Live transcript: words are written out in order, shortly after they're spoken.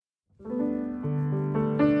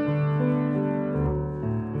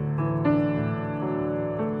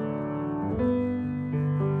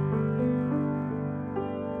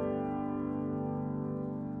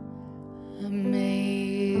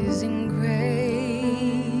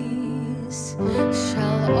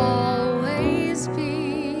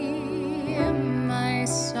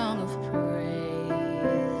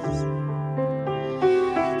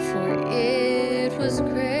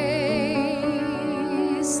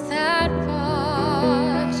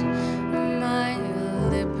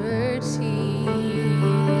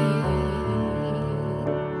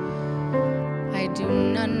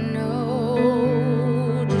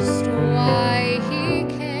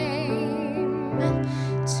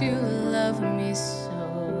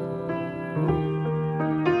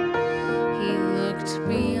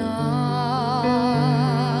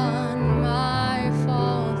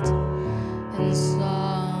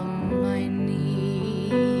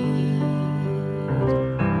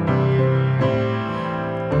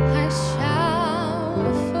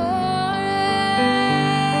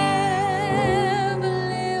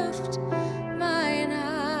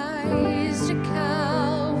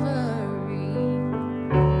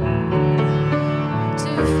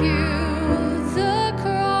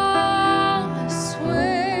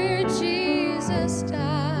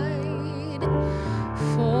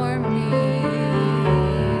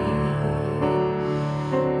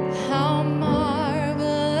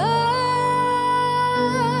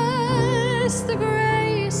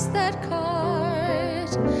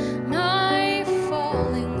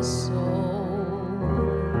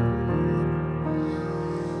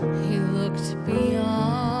looked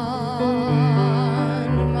beyond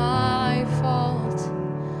my fault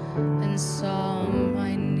and saw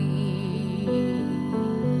my need.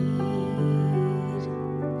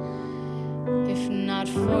 If not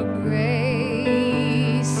for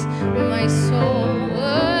grace, my soul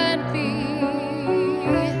would be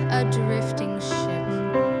a drifting ship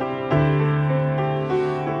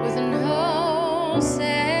with no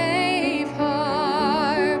safe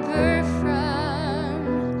harbor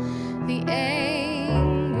from the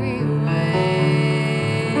angry waves.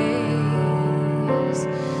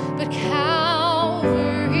 But Calvary's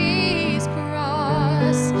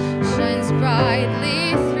cross shines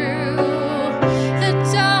brightly through the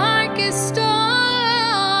darkest storm,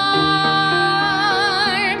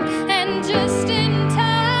 and just in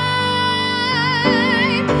time,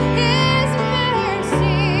 His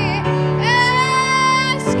mercy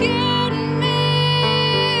rescued me.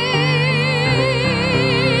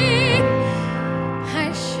 I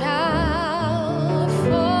shall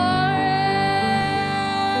forever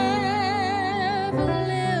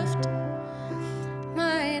lift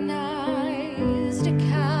mine eyes to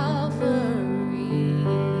Calvary,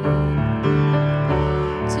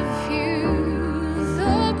 to view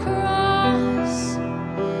the cross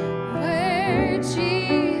where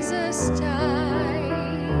Jesus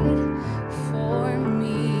died for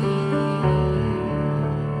me.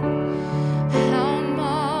 How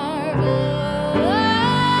marvelous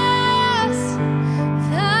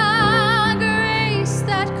the grace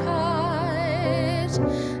that caught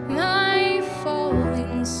my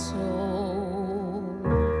falling soul.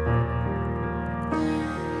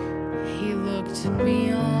 He looked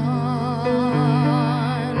beyond